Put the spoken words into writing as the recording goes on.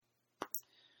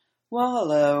Well,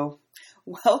 hello.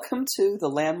 Welcome to the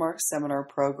Landmark Seminar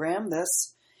Program.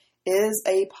 This is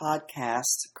a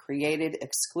podcast created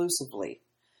exclusively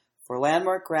for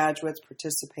Landmark graduates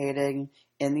participating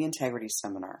in the Integrity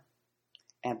Seminar.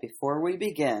 And before we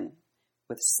begin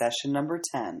with session number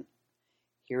 10,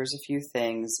 here's a few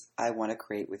things I want to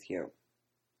create with you.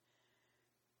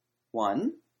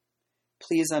 1.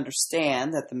 Please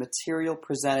understand that the material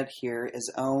presented here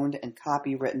is owned and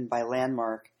copywritten by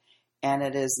Landmark, and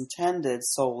it is intended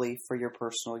solely for your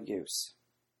personal use.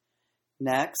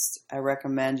 Next, I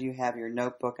recommend you have your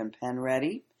notebook and pen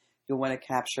ready. You'll want to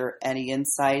capture any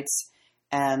insights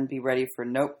and be ready for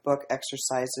notebook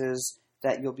exercises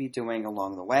that you'll be doing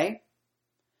along the way.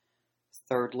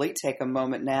 Thirdly, take a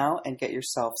moment now and get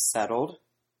yourself settled.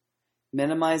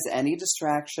 Minimize any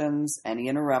distractions, any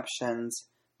interruptions.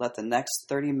 Let the next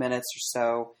 30 minutes or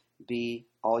so be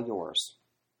all yours.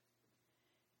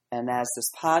 And as this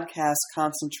podcast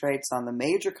concentrates on the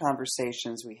major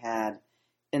conversations we had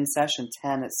in session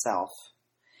 10 itself,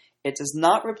 it does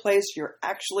not replace your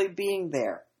actually being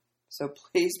there. So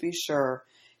please be sure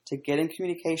to get in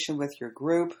communication with your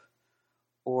group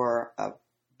or a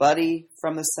buddy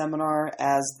from the seminar,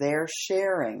 as their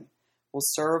sharing will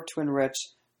serve to enrich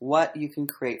what you can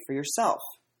create for yourself.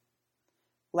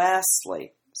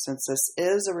 Lastly, since this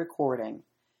is a recording,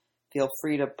 feel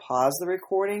free to pause the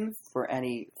recording for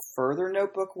any further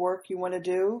notebook work you want to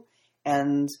do,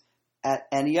 and at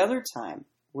any other time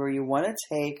where you want to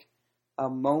take a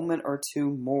moment or two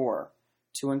more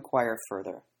to inquire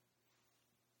further.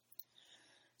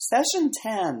 Session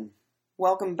 10.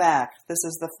 Welcome back. This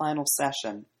is the final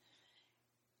session,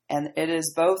 and it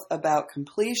is both about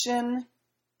completion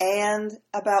and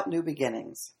about new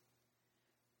beginnings.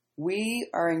 We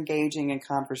are engaging in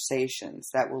conversations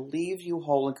that will leave you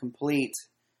whole and complete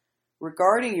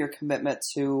regarding your commitment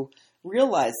to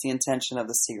realize the intention of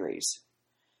the series.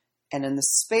 And in the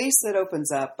space that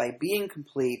opens up by being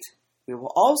complete, we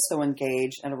will also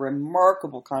engage in a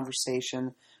remarkable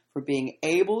conversation for being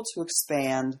able to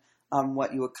expand on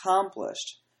what you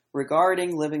accomplished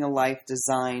regarding living a life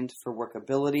designed for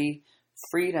workability,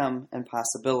 freedom, and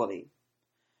possibility.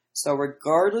 So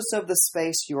regardless of the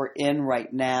space you're in right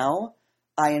now,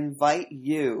 I invite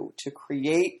you to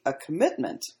create a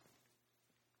commitment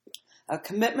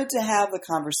to have the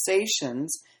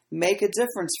conversations make a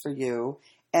difference for you,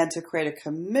 and to create a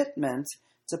commitment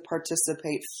to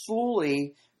participate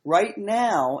fully right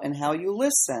now in how you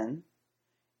listen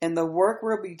in the work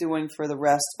we'll be doing for the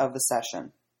rest of the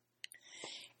session.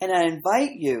 And I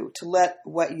invite you to let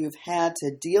what you've had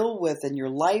to deal with in your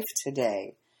life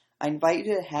today, I invite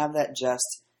you to have that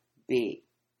just be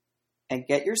and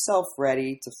get yourself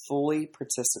ready to fully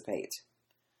participate.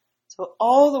 So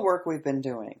all the work we've been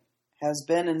doing has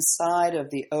been inside of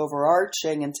the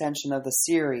overarching intention of the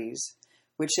series,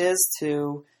 which is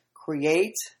to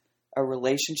create a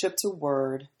relationship to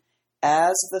Word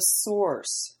as the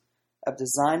source of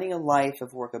designing a life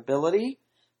of workability,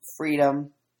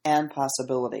 freedom, and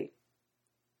possibility.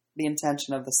 The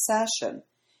intention of the session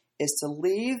is to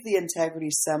leave the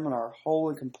Integrity Seminar whole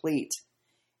and complete,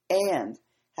 and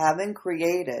having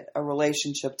created a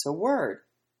relationship to Word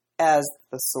as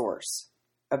the source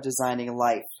of designing a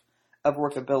life of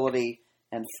workability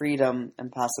and freedom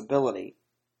and possibility.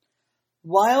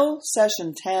 While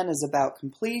session 10 is about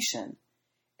completion,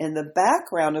 in the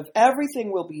background of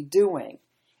everything we'll be doing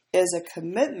is a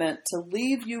commitment to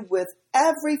leave you with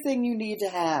everything you need to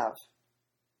have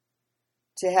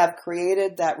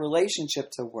created that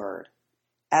relationship to Word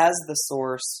as the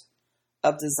source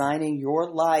of designing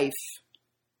your life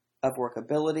of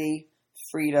workability,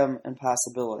 freedom, and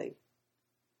possibility.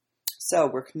 So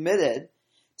we're committed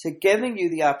to giving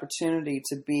you the opportunity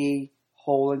to be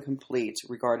whole and complete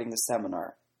regarding the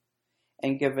seminar.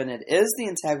 And given it is the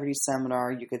Integrity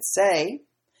Seminar, you could say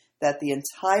that the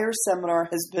entire seminar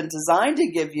has been designed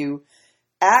to give you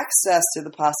access to the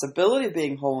possibility of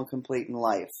being whole and complete in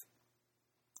life.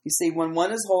 You see, when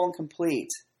one is whole and complete,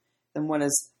 then what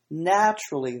is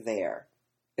naturally there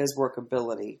is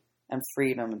workability and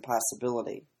freedom and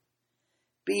possibility.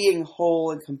 Being whole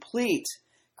and complete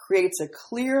creates a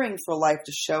clearing for life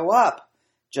to show up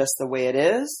just the way it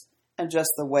is and just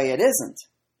the way it isn't.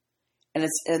 And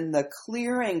it's in the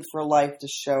clearing for life to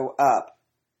show up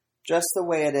just the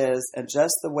way it is and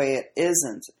just the way it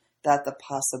isn't that the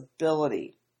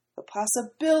possibility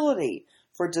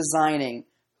for designing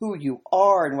who you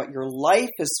are and what your life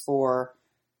is for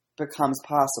becomes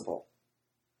possible.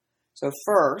 So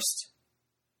first,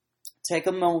 take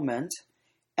a moment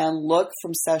and look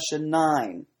from session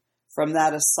 9, from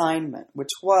that assignment,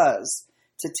 which was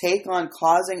to take on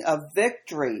causing a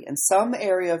victory in some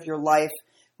area of your life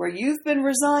where you've been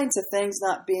resigned to things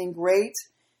not being great,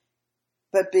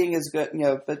 but being as good,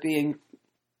 but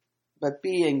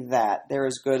being that they're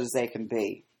as good as they can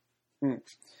be.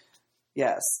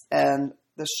 Yes. And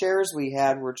the shares we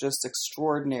had were just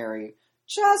extraordinary.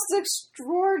 Just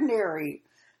extraordinary.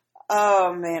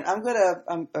 Oh man,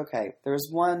 okay. There's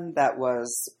one that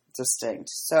was distinct.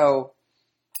 So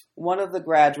one of the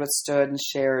graduates stood and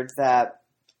shared that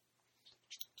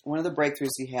one of the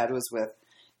breakthroughs he had was with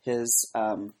his,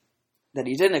 that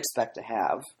he didn't expect to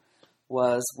have,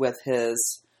 was with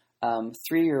his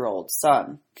 3-year-old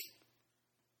son.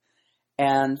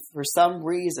 And for some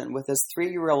reason, with his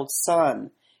 3-year-old son,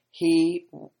 he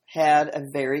had a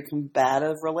very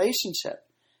combative relationship.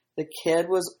 The kid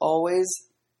was always,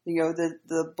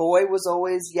 the boy was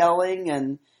always yelling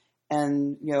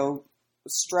and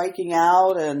striking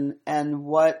out. And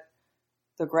what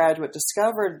the graduate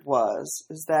discovered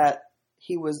is that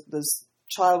this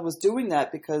child was doing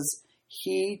that because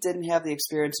he didn't have the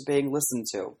experience of being listened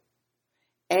to.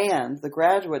 And the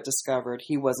graduate discovered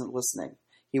he wasn't listening.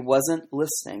 He wasn't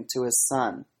listening to his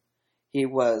son. He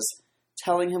was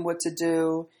telling him what to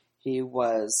do. He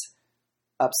was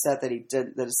upset that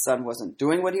that his son wasn't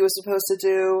doing what he was supposed to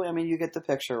do. I mean, you get the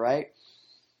picture, right?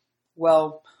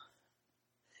 Well,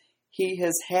 he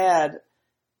has had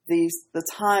the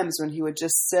times when he would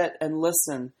just sit and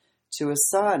listen to his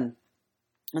son,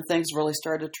 and things really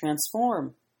started to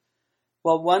transform.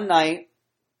 Well, one night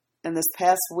in this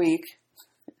past week,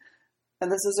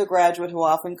 and this is a graduate who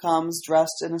often comes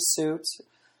dressed in a suit,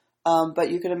 but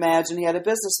you can imagine he had a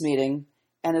business meeting,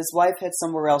 and his wife had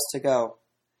somewhere else to go.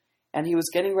 And he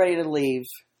was getting ready to leave,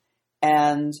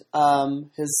 and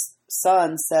his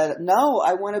son said, "No,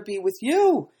 I want to be with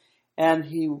you." And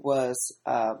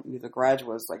the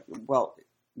graduate was like, "Well,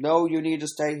 no, you need to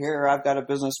stay here. I've got a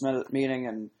business meeting."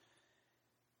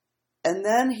 And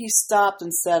then he stopped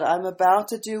and said, "I'm about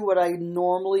to do what I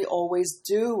normally always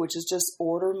do, which is just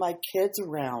order my kids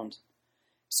around."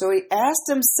 So he asked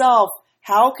himself,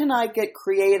 how can I get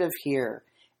creative here?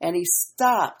 And he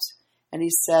stopped and he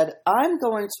said, "I'm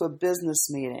going to a business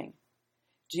meeting.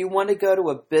 Do you want to go to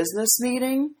a business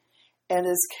meeting?" And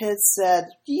his kids said,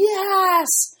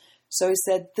 "Yes." So he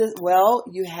said, "Well,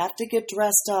 you have to get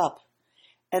dressed up."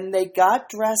 And they got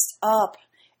dressed up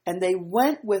and they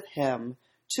went with him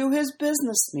to his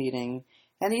business meeting.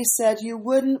 And he said, you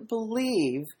wouldn't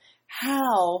believe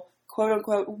how, quote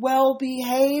unquote, well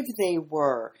behaved they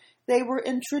were. They were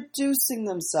introducing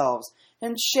themselves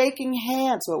and shaking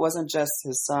hands. So it wasn't just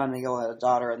his son, he had a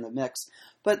daughter in the mix,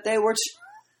 but they were,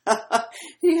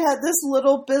 he had this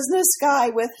little business guy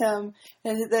with him,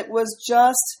 and that was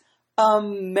just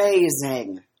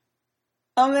amazing.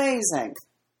 Amazing.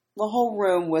 The whole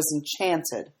room was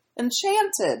enchanted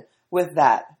with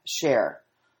that share.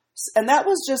 And that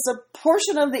was just a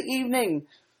portion of the evening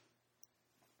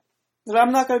that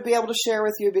I'm not going to be able to share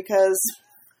with you because,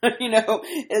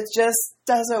 it just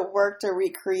doesn't work to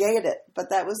recreate it. But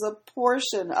that was a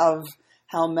portion of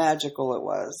how magical it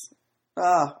was.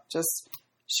 Just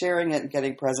sharing it and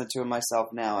getting present to it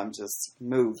myself now. I'm just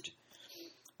moved.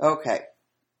 Okay.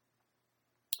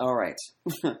 All right.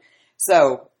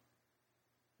 So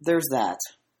there's that,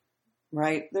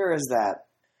 right? There is that.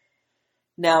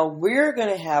 Now we're going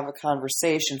to have a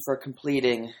conversation for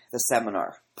completing the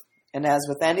seminar. And as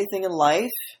with anything in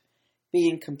life,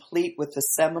 being complete with the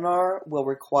seminar will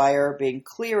require being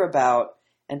clear about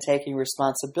and taking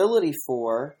responsibility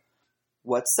for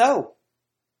what's so.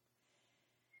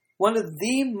 One of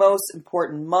the most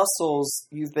important muscles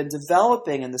you've been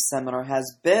developing in the seminar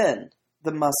has been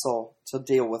the muscle to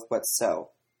deal with what's so.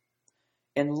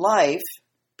 In life,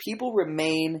 people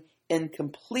remain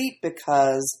incomplete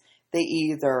because they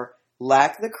either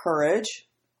lack the courage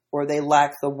or they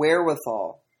lack the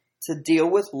wherewithal to deal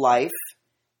with life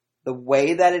the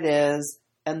way that it is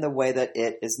and the way that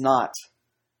it is not.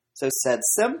 So said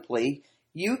simply,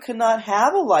 you cannot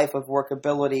have a life of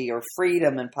workability or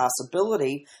freedom and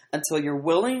possibility until you're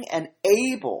willing and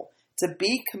able to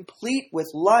be complete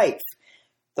with life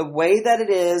the way that it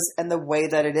is and the way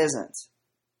that it isn't.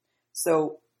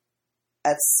 So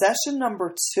at session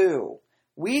number 2,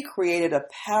 we created a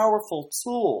powerful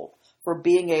tool for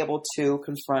being able to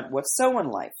confront what's so in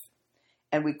life.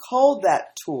 And we called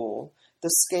that tool the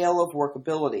scale of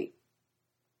workability.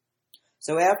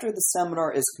 So after the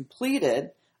seminar is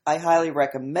completed, I highly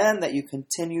recommend that you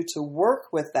continue to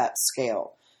work with that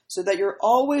scale so that you're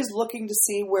always looking to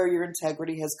see where your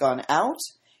integrity has gone out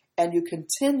and you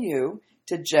continue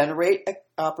to generate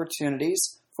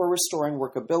opportunities for restoring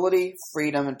workability,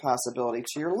 freedom, and possibility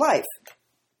to your life.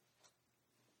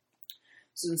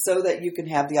 so that you can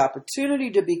have the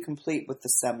opportunity to be complete with the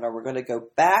seminar, we're going to go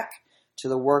back to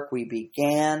the work we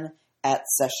began at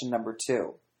session number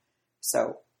 2.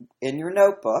 So in your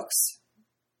notebooks,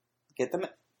 get them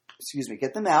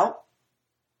out.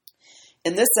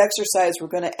 In this exercise, we're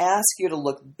going to ask you to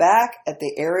look back at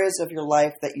the areas of your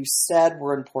life that you said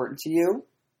were important to you.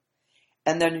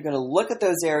 And then you're going to look at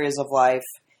those areas of life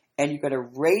and you're going to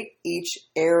rate each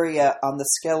area on the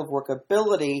scale of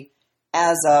workability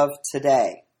as of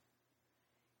today.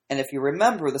 And if you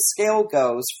remember, the scale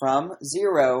goes from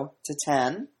 0 to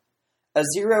 10. A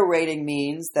 0 rating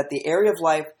means that the area of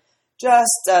life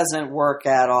just doesn't work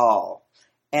at all.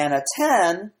 And a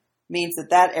 10 means that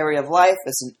that area of life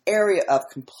is an area of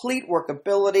complete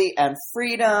workability and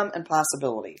freedom and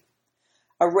possibility.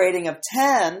 A rating of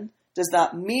 10 does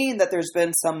not mean that there's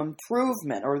been some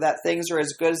improvement or that things are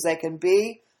as good as they can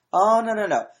be. Oh,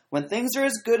 no. When things are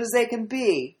as good as they can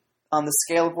be on the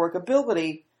scale of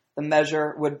workability, the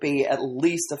measure would be at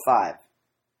least a 5.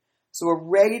 So a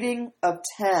rating of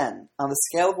 10 on the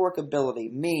scale of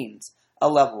workability means a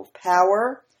level of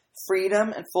power,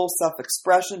 freedom, and full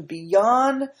self-expression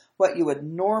beyond what you would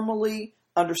normally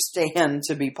understand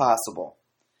to be possible.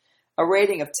 A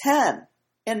rating of 10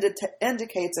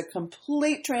 indicates a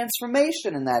complete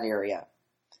transformation in that area.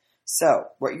 So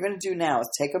what you're going to do now is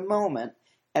take a moment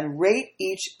and rate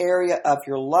each area of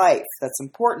your life that's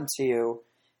important to you,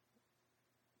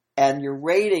 and you're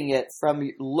rating it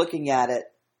from looking at it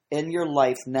in your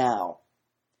life now.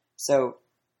 So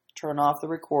turn off the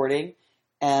recording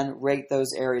and rate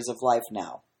those areas of life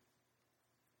now.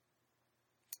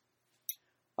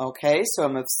 Okay, so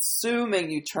I'm assuming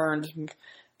you turned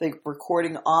the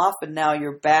recording off and now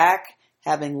you're back,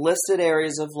 having listed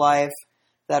areas of life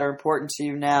that are important to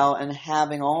you now and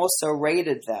having also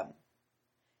rated them.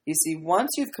 You see,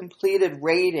 once you've completed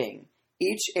rating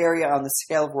each area on the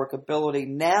scale of workability,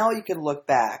 now you can look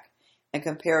back and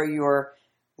compare your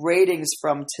ratings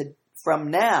from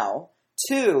now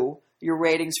to your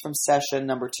ratings from session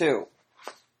number 2.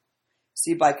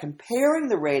 See, by comparing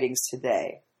the ratings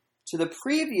today to the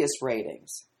previous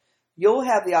ratings, you'll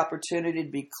have the opportunity to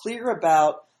be clear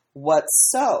about what's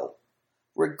so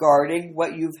regarding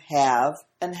what you have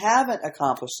and haven't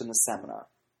accomplished in the seminar.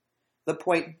 The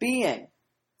point being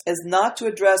is not to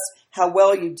address how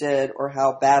well you did or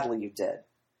how badly you did.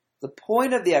 The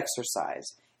point of the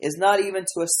exercise is not even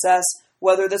to assess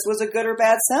whether this was a good or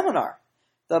bad seminar.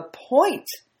 The point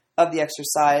of the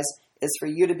exercise is for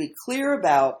you to be clear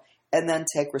about and then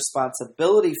take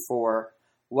responsibility for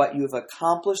what you've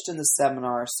accomplished in the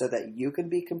seminar so that you can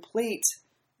be complete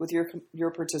with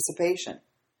your participation.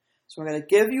 So we're going to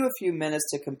give you a few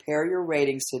minutes to compare your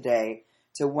ratings today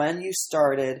to when you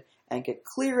started and get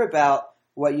clear about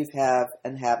what you have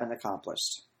and haven't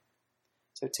accomplished.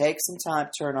 So take some time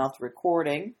to turn off the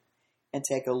recording and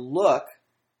take a look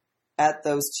at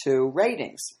those 2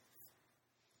 ratings.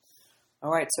 All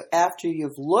right, so after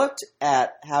you've looked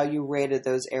at how you rated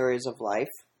those areas of life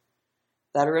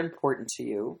that are important to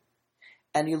you,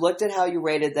 and you looked at how you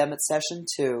rated them at session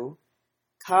 2,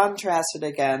 contrasted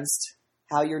against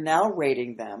how you're now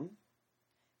rating them,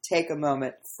 take a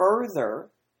moment further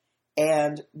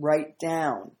and write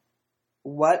down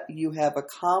what you have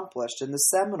accomplished in the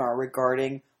seminar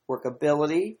regarding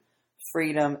workability,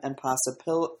 freedom, and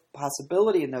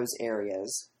possibility in those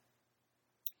areas.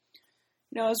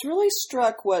 I was really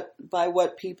struck by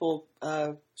what people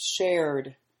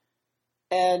shared,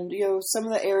 and some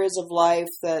of the areas of life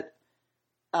that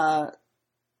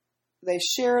they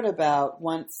shared about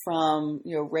went from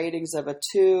ratings of a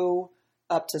 2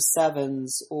 up to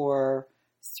 7s or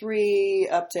 3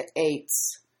 up to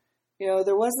 8s.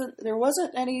 There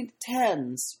wasn't any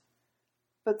 10s,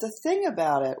 but the thing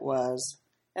about it was,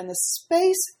 and the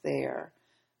space there,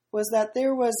 was that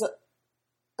there was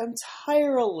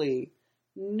entirely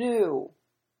new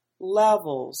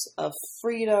levels of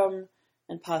freedom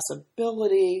and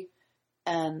possibility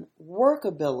and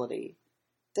workability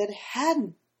that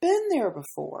hadn't been there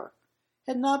before,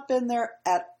 had not been there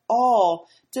at all,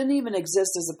 didn't even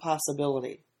exist as a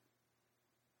possibility.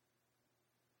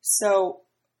 So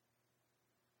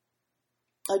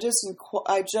I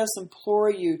just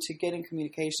implore you to get in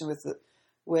communication with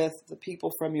the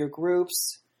people from your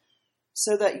groups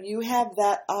so that you have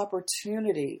that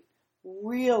opportunity,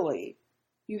 really,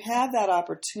 you have that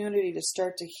opportunity to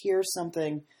start to hear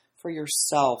something for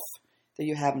yourself that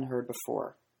you haven't heard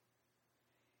before.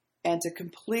 And to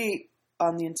complete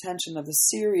on the intention of the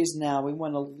series now, we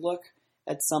want to look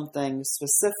at something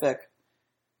specific,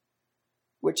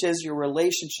 which is your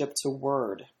relationship to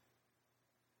word.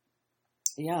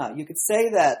 Yeah, you could say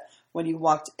that when you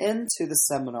walked into the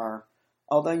seminar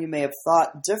although you may have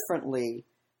thought differently,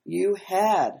 you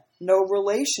had no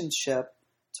relationship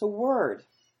to word.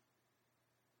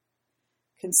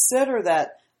 Consider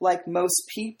that, like most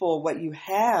people, what you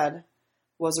had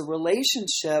was a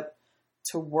relationship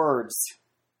to words.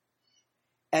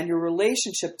 And your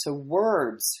relationship to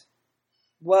words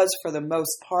was, for the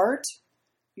most part,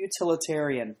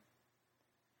 utilitarian.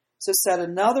 So said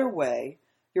another way,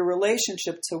 your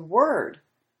relationship to word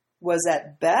was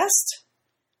at best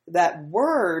that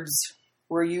words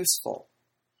were useful.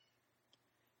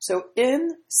 So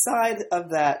inside of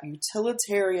that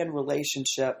utilitarian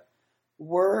relationship,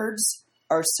 words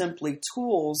are simply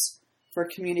tools for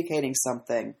communicating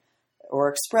something, or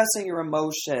expressing your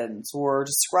emotions, or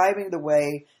describing the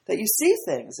way that you see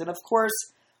things. And of course,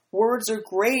 words are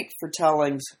great for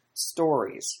telling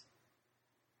stories.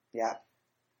 Yeah.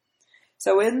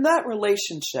 So in that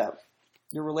relationship,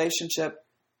 your relationship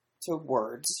to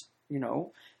words,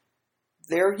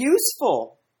 they're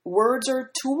useful. Words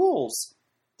are tools.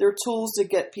 They're tools to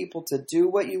get people to do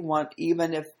what you want,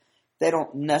 even if they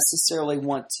don't necessarily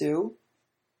want to.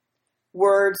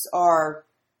 Words are,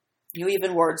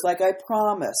 even words like I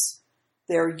promise,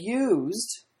 they're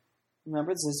used,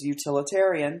 remember this is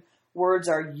utilitarian, words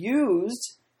are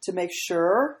used to make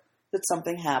sure that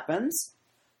something happens.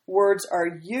 Words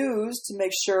are used to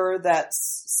make sure that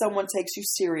someone takes you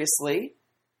seriously.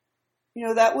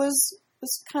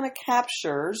 This kind of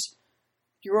captures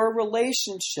your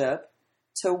relationship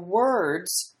to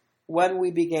words when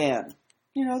we began.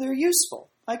 They're useful.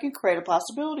 I can create a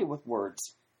possibility with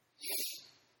words.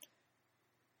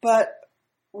 But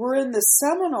we're in this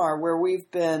seminar where we've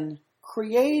been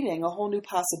creating a whole new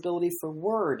possibility for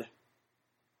word.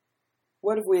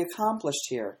 What have we accomplished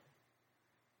here?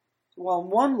 Well, on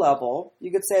one level,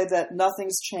 you could say that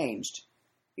nothing's changed.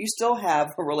 You still have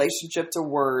a relationship to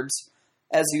words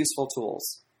as useful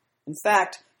tools. In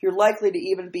fact, you're likely to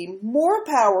even be more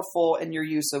powerful in your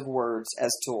use of words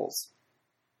as tools.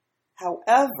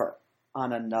 However,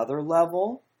 on another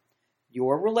level,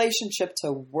 your relationship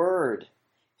to word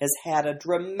has had a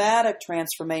dramatic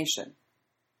transformation.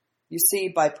 You see,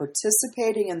 by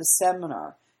participating in the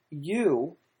seminar,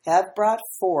 you have brought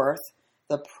forth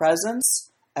the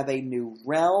presence of a new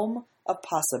realm of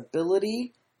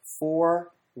possibility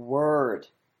for word.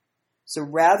 So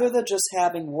rather than just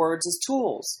having words as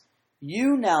tools,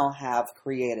 you now have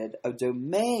created a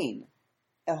domain,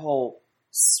 a whole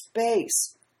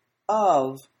space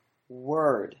of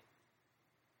word.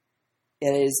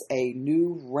 It is a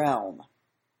new realm.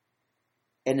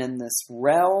 And in this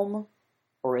realm,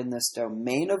 or in this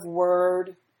domain of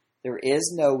word, there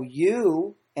is no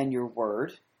you and your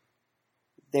word.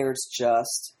 There's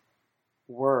just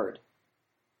word.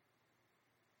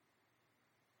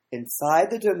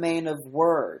 Inside the domain of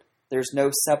word, there's no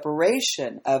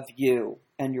separation of you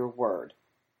and your word.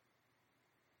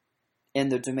 In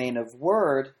the domain of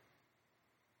word,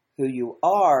 who you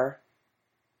are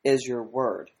is your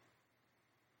word.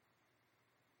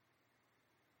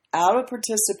 Out of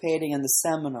participating in the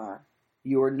seminar,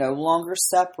 you are no longer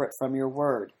separate from your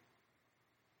word.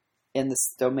 In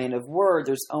this domain of word,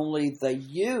 there's only the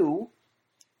you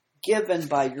given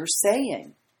by your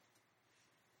saying.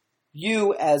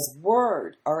 You as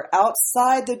word are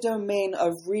outside the domain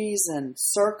of reason,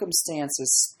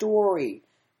 circumstances, story,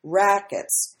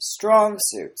 rackets, strong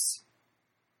suits.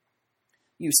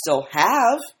 You still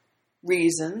have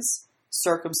reasons,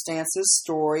 circumstances,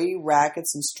 story,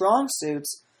 rackets, and strong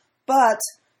suits, but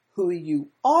who you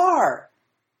are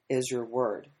is your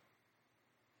word.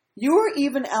 You are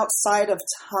even outside of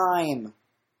time.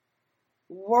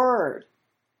 Word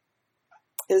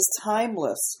is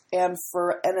timeless and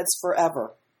it's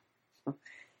forever.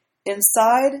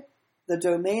 Inside the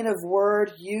domain of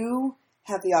word, you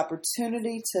have the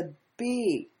opportunity to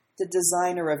be the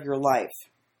designer of your life.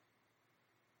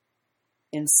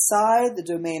 Inside the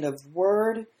domain of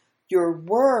word, your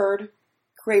word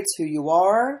creates who you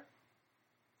are,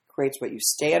 creates what you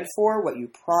stand for, what you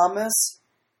promise,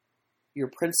 your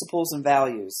principles and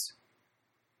values.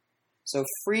 So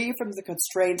free from the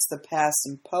constraints the past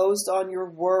imposed on your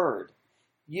word,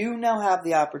 you now have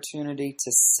the opportunity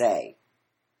to say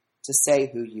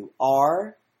who you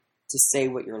are, to say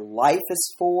what your life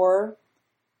is for,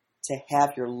 to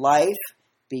have your life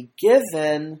be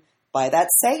given by that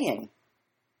saying.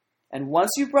 And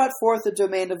once you brought forth the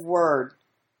domain of word,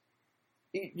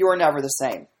 you're never the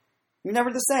same. You're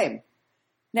never the same.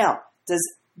 Now,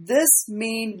 does this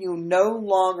mean you no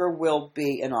longer will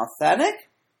be inauthentic?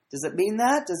 Does it mean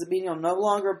that? Does it mean you'll no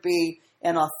longer be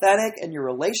inauthentic in your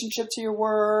relationship to your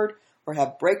word, or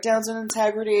have breakdowns in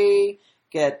integrity,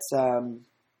 get,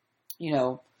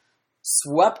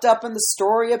 swept up in the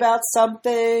story about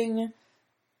something,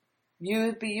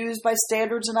 be used by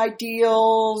standards and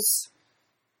ideals,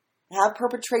 have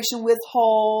perpetration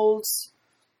withholds.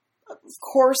 Of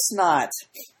course not.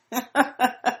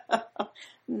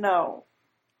 No,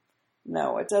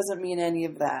 it doesn't mean any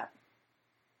of that.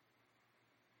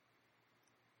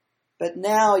 But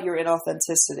now your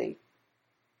inauthenticity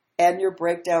and your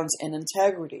breakdowns in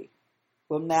integrity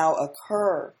will now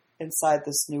occur inside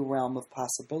this new realm of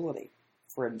possibility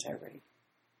for integrity.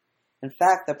 In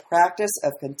fact, the practice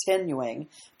of continuing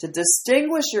to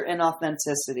distinguish your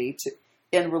inauthenticity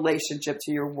in relationship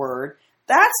to your word,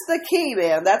 that's the key,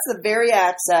 man. That's the very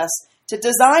access to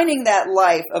designing that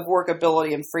life of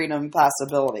workability and freedom and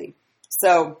possibility.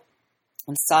 So,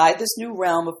 inside this new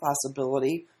realm of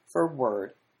possibility for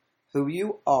word, who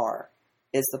you are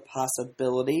is the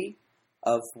possibility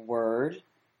of word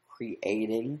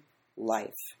creating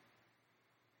life.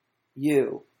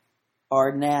 You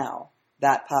are now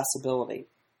that possibility,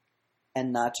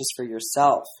 and not just for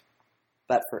yourself,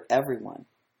 but for everyone.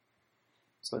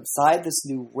 So inside this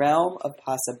new realm of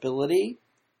possibility,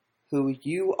 who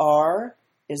you are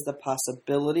is the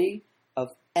possibility of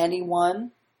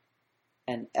anyone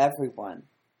and everyone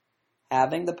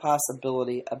having the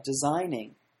possibility of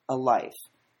designing a life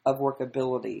of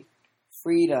workability,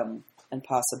 freedom, and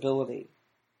possibility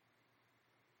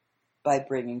by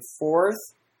bringing forth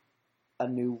a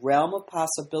new realm of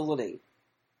possibility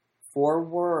for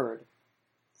word,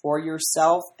 for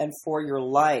yourself, and for your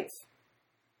life.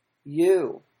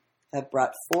 You have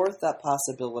brought forth that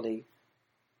possibility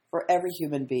for every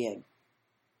human being.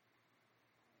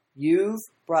 You've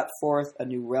brought forth a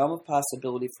new realm of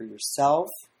possibility for yourself,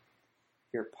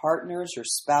 your partners, your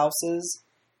spouses,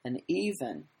 and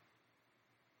even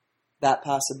that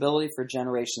possibility for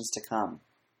generations to come.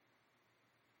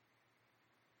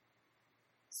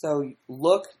 So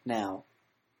look now.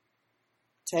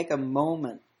 Take a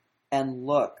moment and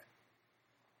look.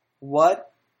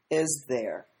 What is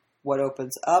there? What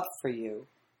opens up for you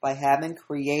by having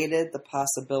created the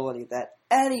possibility that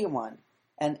anyone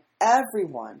and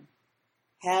everyone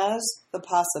has the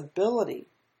possibility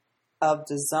of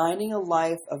designing a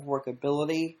life of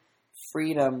workability,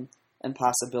 freedom, and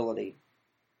possibility.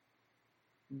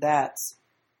 That's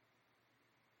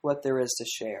what there is to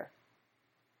share.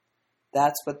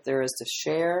 That's what there is to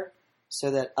share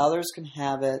so that others can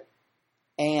have it,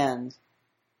 and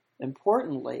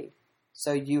importantly,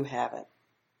 so you have it.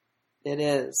 It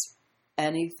is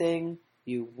anything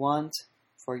you want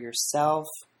for yourself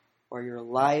or your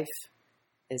life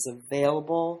is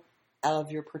available out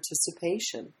of your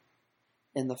participation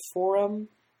in the forum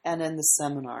and in the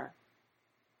seminar.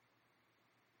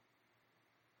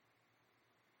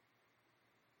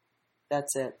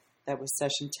 That's it. That was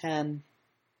session 10.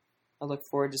 I look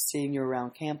forward to seeing you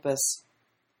around campus.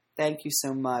 Thank you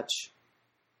so much.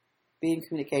 Be in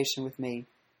communication with me.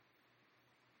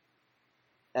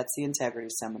 That's the Integrity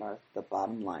Seminar, the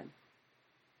bottom line.